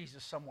witness to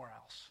Jesus somewhere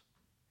else.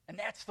 And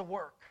that's the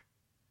work.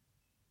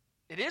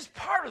 It is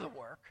part of the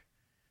work,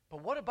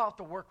 but what about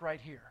the work right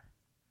here?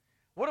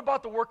 What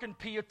about the work in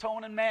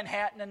Peatone and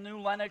Manhattan and New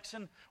Lenox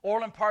and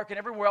Orland Park and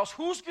everywhere else?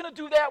 Who's going to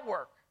do that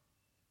work?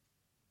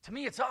 To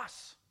me, it's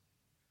us.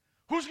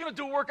 Who's going to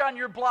do work on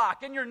your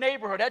block, in your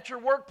neighborhood, at your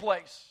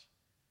workplace?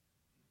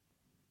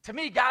 To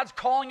me, God's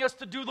calling us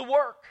to do the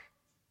work,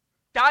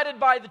 guided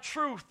by the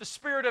truth, the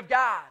Spirit of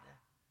God.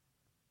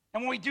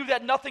 And when we do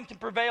that, nothing can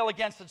prevail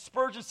against it.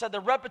 Spurgeon said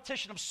the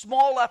repetition of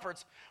small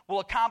efforts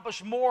will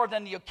accomplish more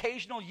than the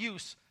occasional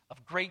use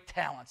of great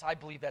talents. I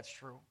believe that's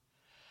true.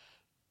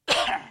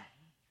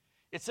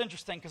 It's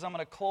interesting because I'm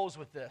going to close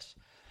with this.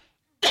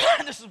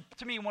 This is,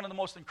 to me, one of the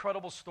most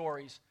incredible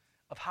stories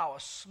of how a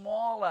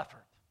small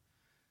effort,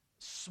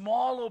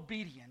 small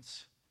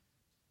obedience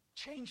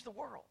changed the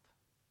world.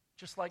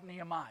 Just like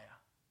Nehemiah.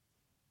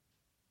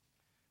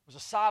 It was a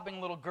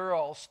sobbing little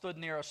girl stood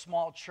near a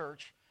small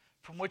church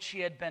from which she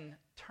had been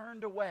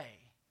turned away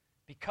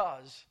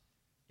because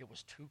it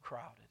was too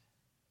crowded.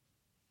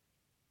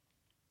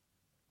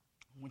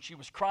 When she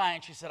was crying,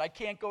 she said, I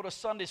can't go to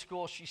Sunday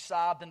school, she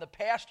sobbed, and the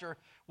pastor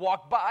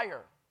walked by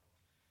her.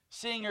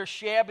 Seeing her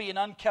shabby and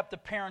unkempt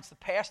appearance, the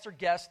pastor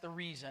guessed the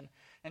reason,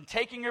 and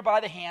taking her by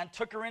the hand,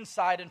 took her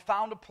inside and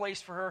found a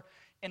place for her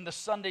in the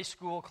Sunday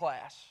school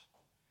class.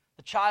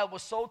 The child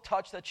was so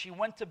touched that she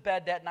went to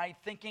bed that night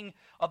thinking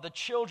of the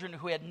children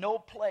who had no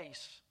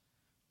place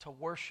to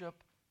worship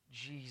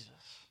Jesus.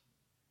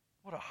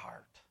 What a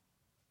heart.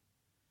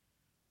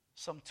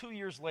 Some 2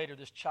 years later,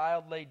 this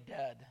child lay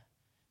dead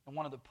in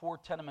one of the poor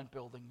tenement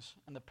buildings,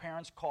 and the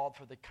parents called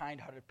for the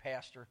kind-hearted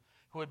pastor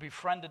who had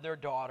befriended their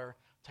daughter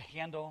to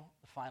handle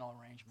the final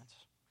arrangements.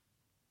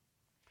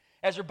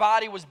 As her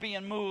body was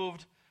being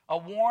moved, a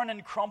worn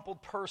and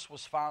crumpled purse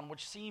was found,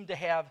 which seemed to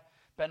have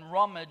been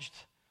rummaged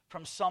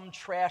from some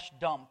trash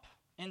dump.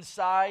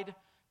 Inside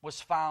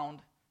was found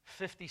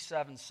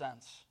 57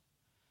 cents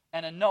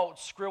and a note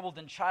scribbled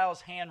in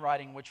child's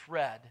handwriting which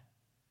read,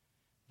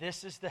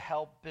 This is to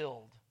help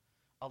build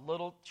a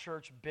little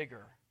church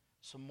bigger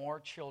so more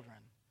children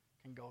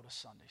can go to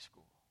Sunday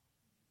school.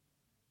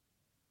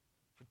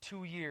 For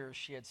 2 years,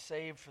 she had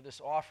saved for this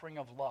offering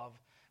of love.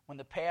 When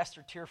the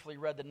pastor tearfully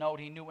read the note,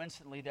 he knew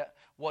instantly that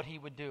what he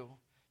would do.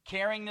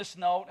 Carrying this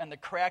note and the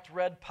cracked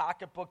red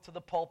pocketbook to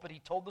the pulpit, he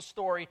told the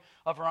story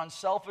of her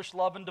unselfish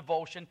love and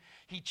devotion.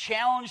 He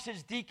challenged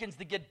his deacons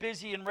to get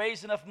busy and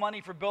raise enough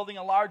money for building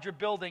a larger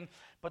building.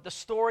 But the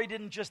story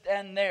didn't just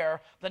end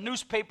there. The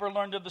newspaper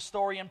learned of the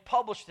story and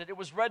published it. It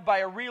was read by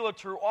a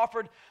realtor who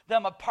offered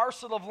them a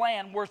parcel of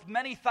land worth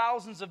many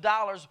thousands of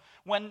dollars.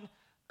 When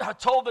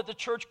told that the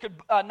church could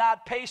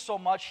not pay so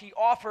much, he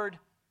offered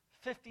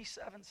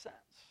 57 cents.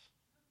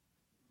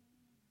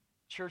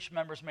 Church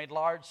members made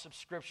large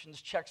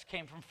subscriptions. Checks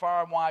came from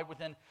far and wide.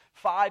 Within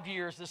 5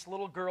 years, this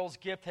little girl's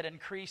gift had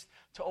increased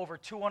to over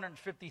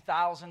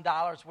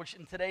 $250,000, which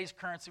in today's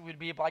currency would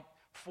be like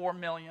 $4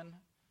 million.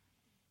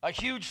 A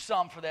huge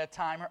sum for that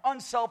time. Her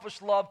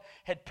unselfish love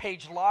had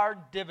paid large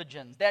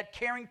dividends. That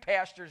caring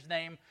pastor's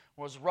name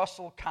was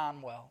Russell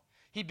Conwell.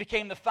 He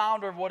became the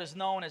founder of what is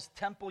known as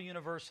Temple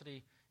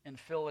University in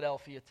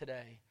Philadelphia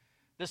today.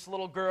 This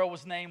little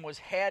girl's name was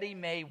Hattie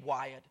Mae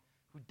Wyatt,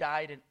 who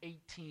died in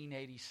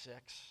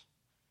 1886.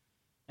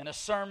 In a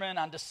sermon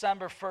on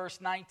December 1st,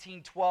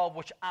 1912,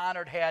 which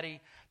honored Hattie,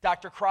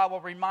 Dr.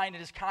 Crowell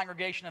reminded his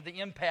congregation of the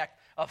impact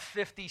of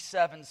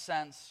 57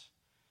 cents.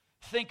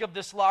 Think of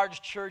this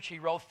large church, he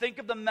wrote. Think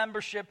of the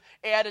membership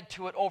added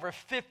to it, over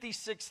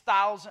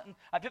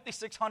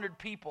 5,600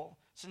 people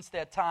since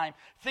that time.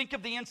 Think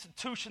of the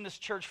institution this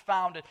church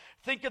founded.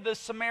 Think of the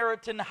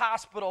Samaritan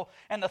Hospital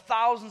and the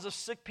thousands of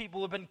sick people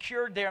who have been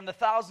cured there and the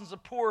thousands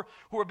of poor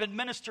who have been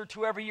ministered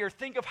to every year.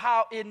 Think of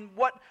how in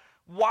what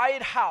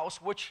Wyatt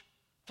House, which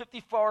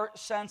 54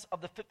 cents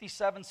of the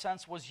 57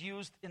 cents was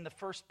used in the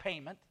first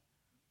payment,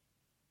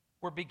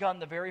 were begun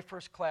the very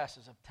first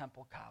classes of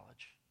Temple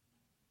College.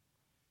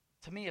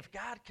 To me, if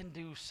God can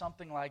do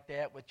something like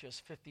that with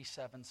just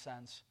 57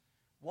 cents,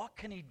 what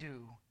can he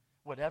do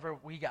whatever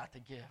we got to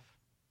give?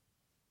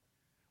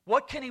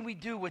 What can we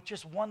do with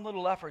just one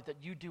little effort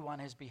that you do on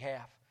his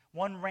behalf?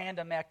 One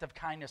random act of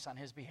kindness on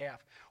his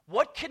behalf?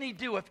 What can he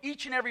do if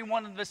each and every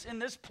one of us in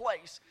this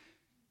place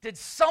did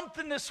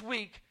something this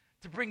week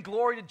to bring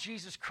glory to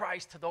Jesus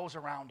Christ to those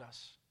around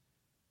us?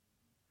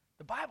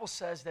 The Bible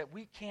says that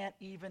we can't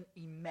even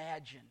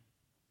imagine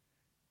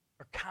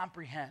or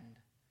comprehend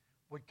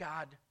what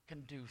God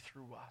can do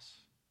through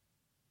us.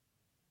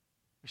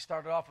 We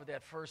started off with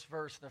that first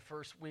verse, the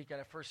first week,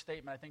 that first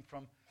statement, I think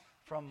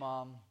from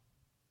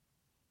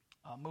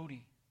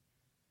Moody.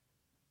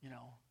 You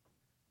know,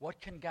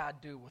 what can God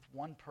do with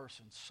one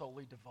person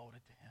solely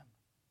devoted to him?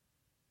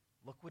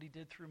 Look what he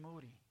did through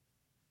Moody.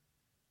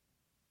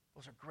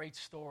 Those are great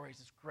stories.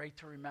 It's great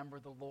to remember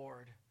the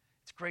Lord.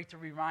 It's great to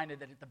be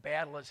reminded that the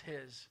battle is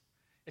his.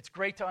 It's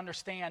great to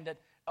understand that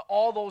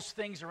all those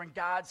things are in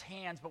God's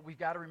hands, but we've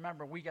got to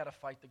remember we got to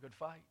fight the good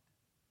fight.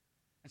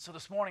 And so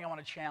this morning I want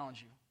to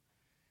challenge you.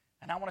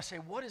 And I want to say,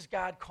 what is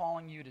God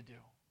calling you to do?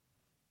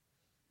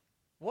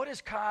 What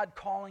is God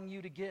calling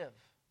you to give?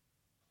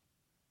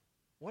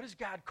 What is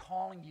God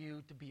calling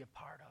you to be a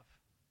part of?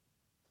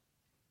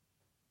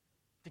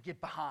 To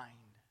get behind?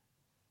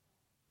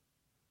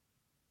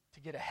 To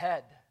get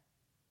ahead?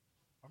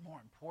 Or more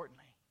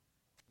importantly,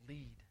 to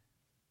lead?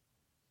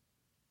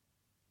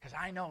 Because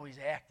I know he's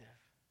active.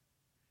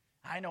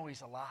 I know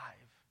he's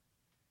alive.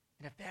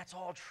 And if that's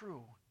all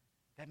true,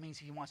 that means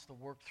he wants to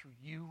work through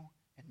you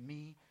and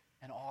me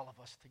and all of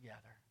us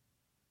together.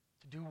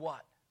 To do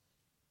what?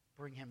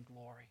 Bring him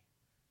glory.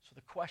 So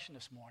the question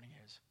this morning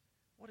is,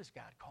 what is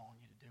God calling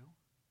you to do?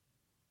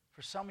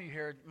 For some of you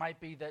here, it might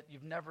be that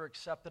you've never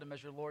accepted him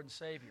as your Lord and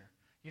Savior.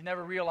 You've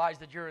never realized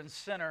that you're a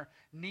sinner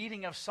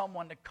needing of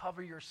someone to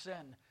cover your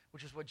sin,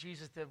 which is what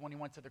Jesus did when he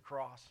went to the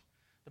cross.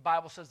 The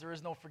Bible says there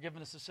is no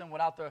forgiveness of sin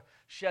without the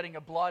shedding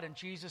of blood, and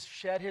Jesus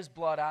shed his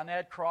blood on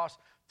that cross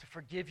to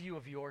forgive you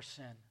of your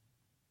sin.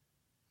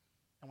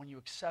 And when you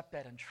accept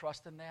that and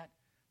trust in that,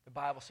 the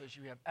Bible says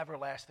you have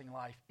everlasting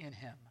life in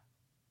him.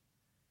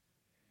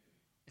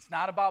 It's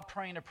not about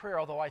praying a prayer,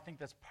 although I think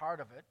that's part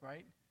of it,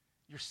 right?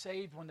 You're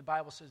saved when the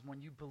Bible says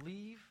when you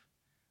believe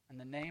in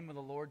the name of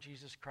the Lord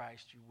Jesus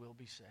Christ, you will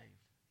be saved.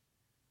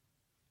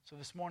 So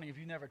this morning, if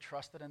you never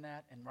trusted in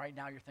that, and right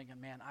now you're thinking,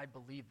 man, I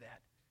believe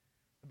that.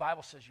 The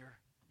Bible says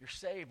you're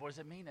saved. What does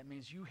it mean? That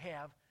means you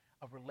have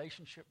a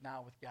relationship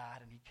now with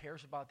God, and he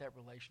cares about that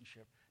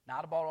relationship,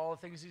 not about all the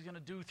things he's going to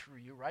do through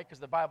you, right? Because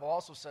the Bible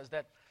also says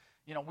that,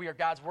 you know, we are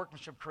God's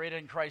workmanship created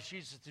in Christ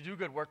Jesus to do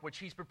good work, which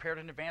he's prepared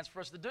in advance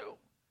for us to do.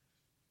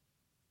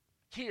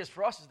 Key is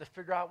for us is to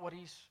figure out what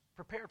he's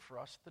prepared for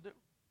us to do,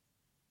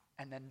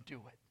 and then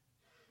do it.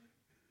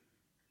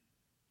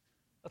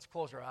 Let's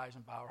close our eyes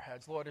and bow our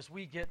heads. Lord, as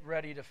we get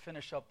ready to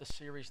finish up the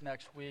series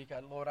next week,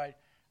 Lord, I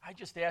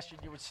just ask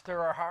you would stir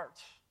our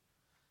hearts.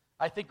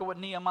 I think of what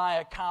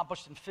Nehemiah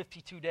accomplished in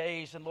 52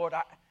 days. And Lord,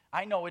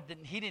 I know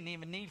he didn't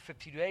even need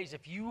 52 days.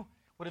 If you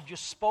would have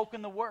just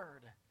spoken the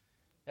word,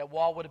 that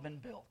wall would have been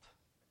built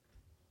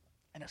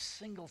in a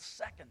single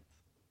second.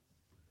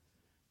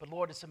 But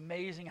Lord, it's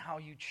amazing how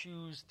you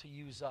choose to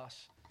use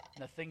us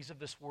and the things of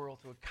this world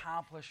to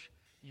accomplish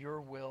your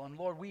will. And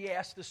Lord, we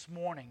ask this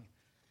morning,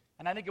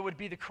 and I think it would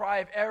be the cry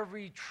of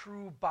every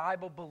true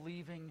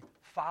Bible-believing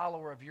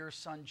follower of your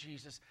Son,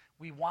 Jesus,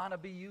 we want to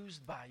be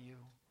used by you.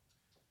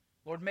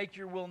 Lord, make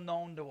your will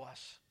known to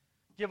us.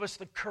 Give us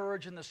the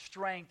courage and the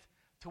strength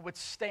to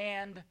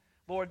withstand,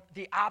 Lord,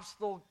 the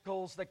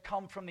obstacles that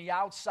come from the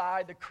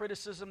outside, the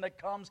criticism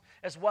that comes,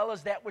 as well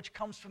as that which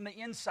comes from the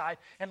inside.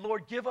 And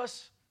Lord, give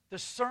us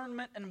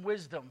discernment and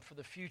wisdom for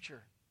the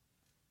future.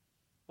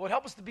 Lord,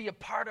 help us to be a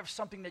part of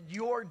something that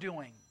you're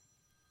doing.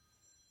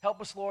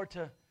 Help us, Lord,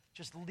 to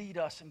just lead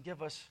us and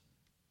give us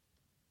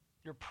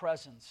your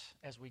presence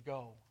as we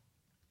go.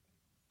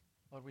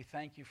 Lord, we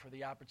thank you for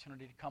the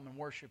opportunity to come and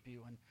worship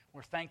you, and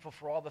we're thankful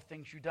for all the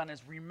things you've done.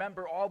 As we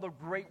remember all the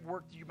great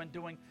work that you've been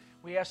doing,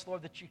 we ask,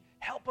 Lord, that you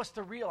help us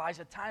to realize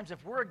at times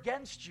if we're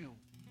against you,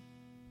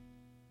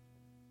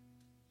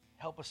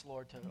 help us,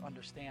 Lord, to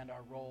understand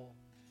our role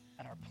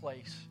and our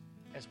place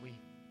as we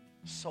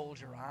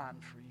soldier on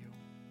for you.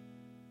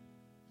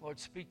 Lord,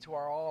 speak to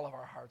all of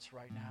our hearts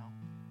right now.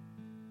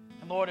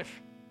 And Lord,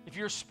 if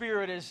your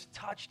Spirit has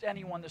touched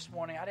anyone this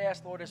morning, I'd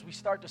ask, Lord, as we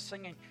start to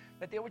singing,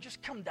 that they would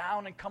just come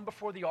down and come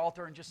before the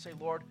altar and just say,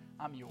 Lord,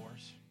 I'm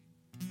yours.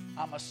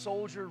 I'm a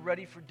soldier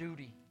ready for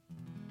duty.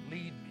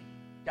 Lead me,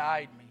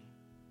 guide me.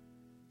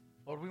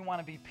 Lord, we want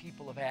to be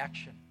people of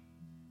action.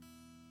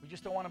 We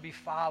just don't want to be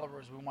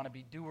followers. We want to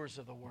be doers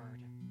of the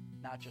word,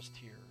 not just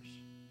hearers.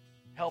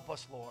 Help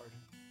us, Lord,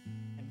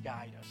 and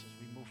guide us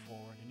as we move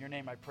forward. In your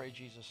name I pray,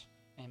 Jesus.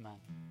 Amen.